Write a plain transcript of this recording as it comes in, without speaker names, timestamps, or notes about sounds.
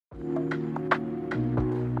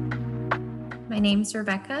My name's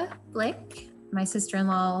Rebecca Blick. My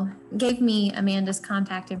sister-in-law gave me Amanda's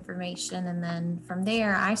contact information, and then from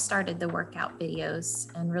there I started the workout videos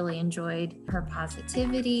and really enjoyed her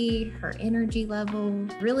positivity, her energy level.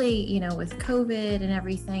 Really, with COVID and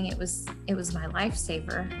everything, it was my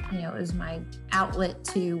lifesaver. It was my outlet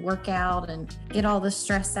to work out and get all the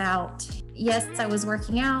stress out. Yes, I was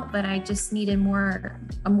working out, but I just needed more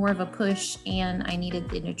of a push, and I needed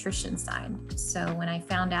the nutrition side. So when I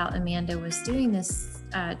found out Amanda was doing this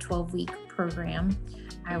 12-week program,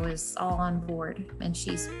 I was all on board, and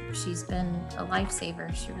she's been a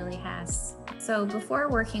lifesaver. She really has. So before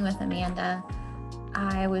working with Amanda,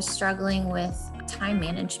 I was struggling with time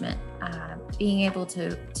management, being able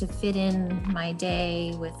to fit in my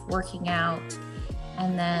day with working out,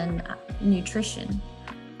 and then nutrition.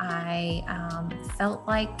 I felt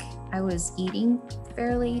like I was eating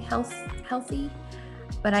fairly healthy,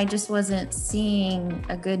 but I just wasn't seeing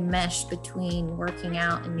a good mesh between working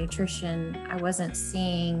out and nutrition. I wasn't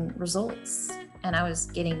seeing results, and I was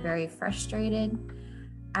getting very frustrated.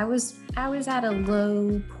 I was at a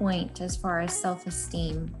low point as far as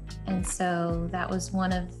self-esteem, and so that was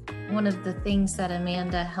one of the things that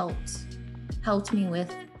Amanda helped me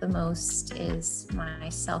with the most, is my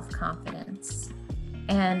self-confidence.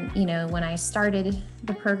 And when I started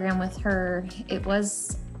the program with her, it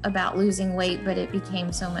was about losing weight, but it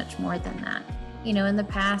became so much more than that. In the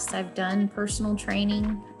past, I've done personal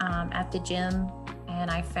training at the gym,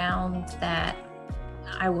 and I found that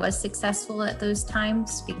I was successful at those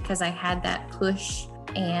times because I had that push,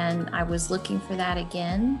 and I was looking for that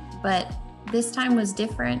again. But this time was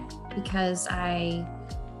different because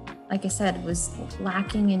like I said, was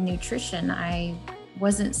lacking in nutrition. I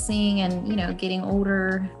wasn't seeing, and getting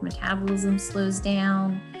older, metabolism slows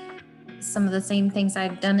down. Some of the same things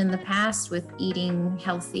I've done in the past with eating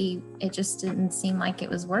healthy, it just didn't seem like it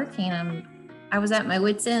was working. I was at my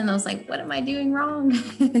wit's end. I was like, what am I doing wrong?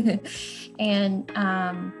 And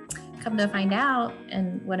come to find out,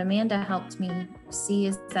 and what Amanda helped me see,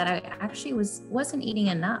 is that I actually wasn't eating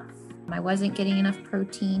enough. I wasn't getting enough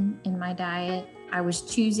protein in my diet. I was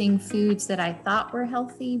choosing foods that I thought were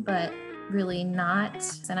healthy, but really not.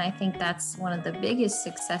 And I think that's one of the biggest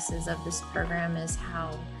successes of this program, is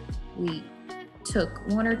how we took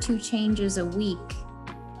 1 or 2 changes a week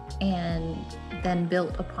and then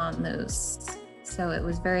built upon those. So it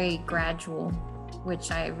was very gradual,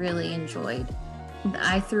 which I really enjoyed.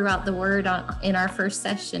 I threw out the word in our first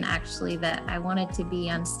session, actually, that I wanted to be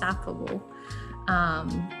unstoppable,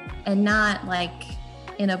 and not like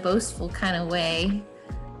in a boastful kind of way,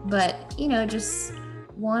 but just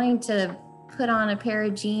wanting to put on a pair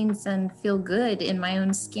of jeans and feel good in my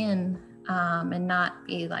own skin, and not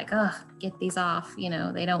be like, oh, get these off,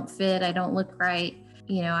 they don't fit, I don't look right.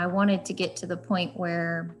 I wanted to get to the point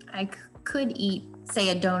where I could eat, say,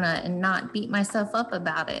 a donut and not beat myself up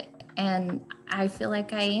about it. And I feel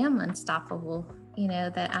like I am unstoppable,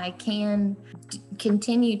 that I can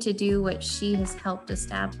continue to do what she has helped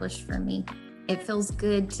establish for me. It feels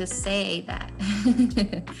good to say that.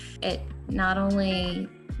 It not only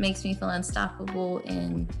makes me feel unstoppable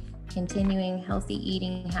in continuing healthy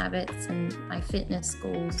eating habits and my fitness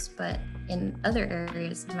goals, but in other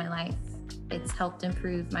areas of my life. It's helped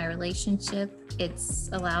improve my relationship. It's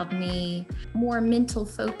allowed me more mental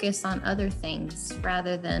focus on other things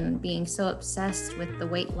rather than being so obsessed with the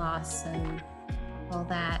weight loss and all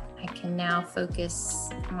that. I can now focus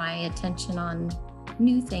my attention on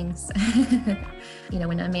new things.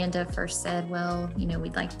 When Amanda first said, well,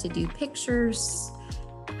 we'd like to do pictures,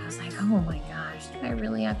 I was like, oh my gosh, do I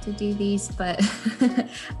really have to do these? But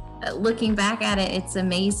looking back at it, it's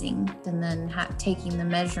amazing. And then taking the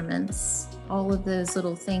measurements, all of those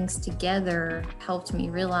little things together helped me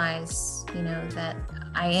realize, that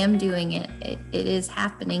I am doing it. It is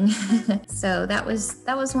happening. So that was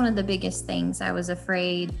one of the biggest things. I was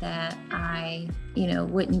afraid that I,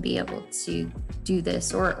 wouldn't be able to do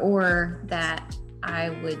this, or that I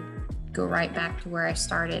would go right back to where I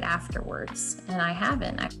started afterwards. And I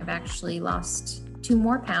haven't. I've actually lost 2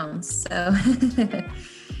 more pounds. So,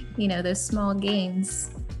 those small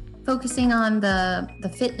gains. Focusing on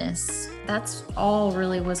the fitness, that's all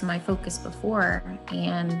really was my focus before.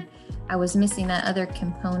 And I was missing that other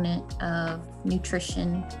component of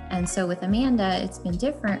nutrition. And so with Amanda, it's been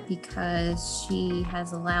different because she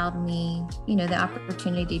has allowed me, the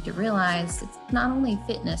opportunity to realize it's not only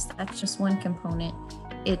fitness, that's just one component.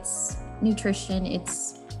 It's nutrition,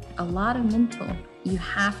 it's a lot of mental. You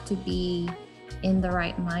have to be in the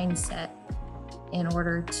right mindset in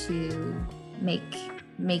order to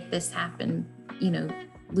make this happen,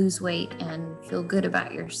 lose weight and feel good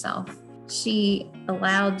about yourself. She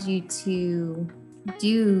allowed you to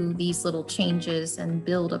do these little changes and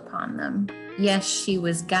build upon them. Yes, she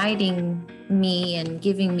was guiding me and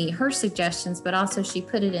giving me her suggestions, but also she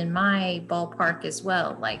put it in my ballpark as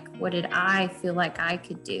well. Like, what did I feel like I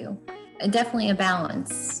could do? And definitely a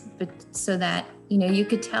balance, but so that, you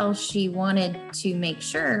could tell she wanted to make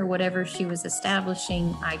sure whatever she was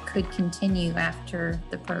establishing, I could continue after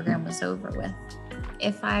the program was over with.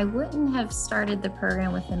 If I wouldn't have started the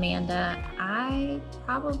program with Amanda, I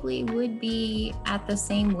probably would be at the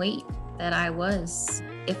same weight that I was,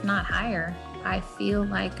 if not higher. I feel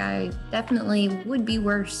like I definitely would be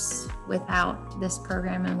worse without this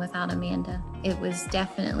program and without Amanda. It was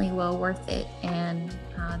definitely well worth it. And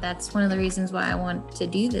that's one of the reasons why I want to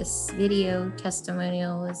do this video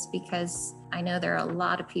testimonial, is because I know there are a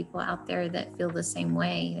lot of people out there that feel the same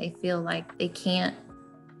way. They feel like they can't,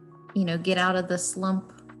 get out of the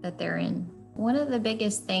slump that they're in. One of the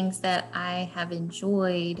biggest things that I have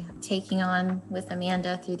enjoyed taking on with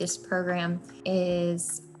Amanda through this program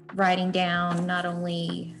is writing down not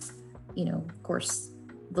only, of course,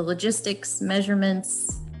 the logistics,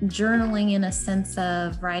 measurements, journaling in a sense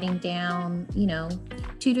of writing down,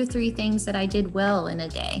 2 to 3 things that I did well in a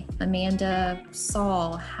day. Amanda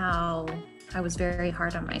saw how I was very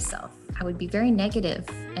hard on myself. I would be very negative,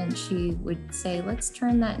 and she would say, let's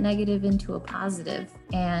turn that negative into a positive.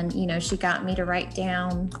 And, she got me to write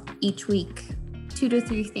down each week 2 to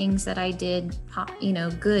 3 things that I did,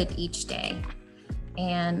 good each day.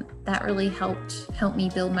 And that really helped me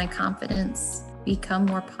build my confidence, become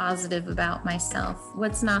more positive about myself.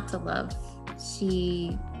 What's not to love?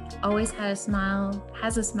 She always has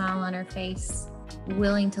a smile on her face,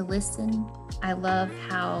 willing to listen. I love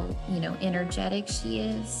how, energetic she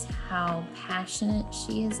is, how passionate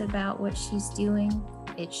she is about what she's doing.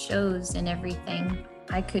 It shows in everything.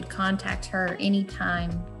 I could contact her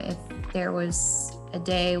anytime if there was a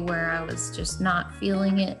day where I was just not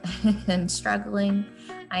feeling it and struggling.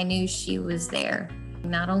 I knew she was there.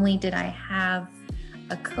 Not only did I have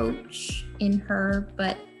a coach in her,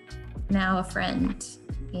 but now a friend,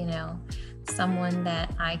 someone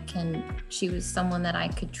that she was someone that I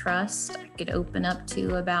could trust, I could open up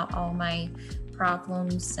to about all my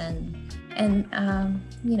problems, and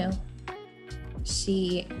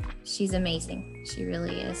she's amazing. She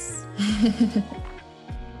really is.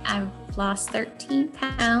 I've lost 13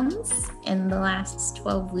 pounds in the last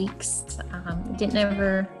 12 weeks. Didn't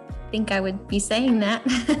ever think I would be saying that,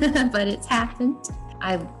 but it's happened.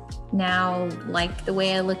 I now like the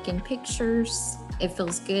way I look in pictures. It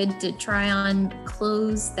feels good to try on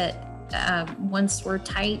clothes that once were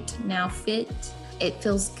tight now fit. It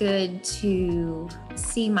feels good to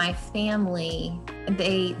see my family.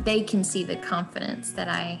 They can see the confidence that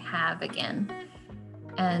I have again.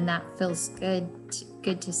 And that feels good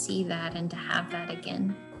to see that and to have that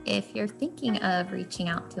again. If you're thinking of reaching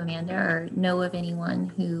out to Amanda or know of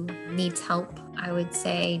anyone who needs help, I would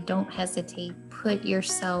say don't hesitate. Put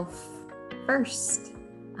yourself first.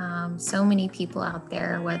 So many people out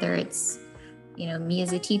there, whether it's, me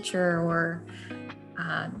as a teacher or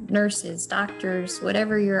nurses, doctors,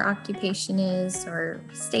 whatever your occupation is, or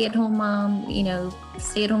stay-at-home mom,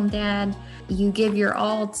 stay-at-home dad, you give your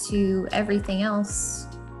all to everything else.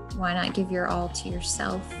 Why not give your all to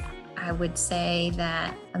yourself? I would say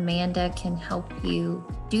that Amanda can help you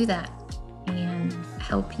do that and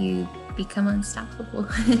help you become unstoppable.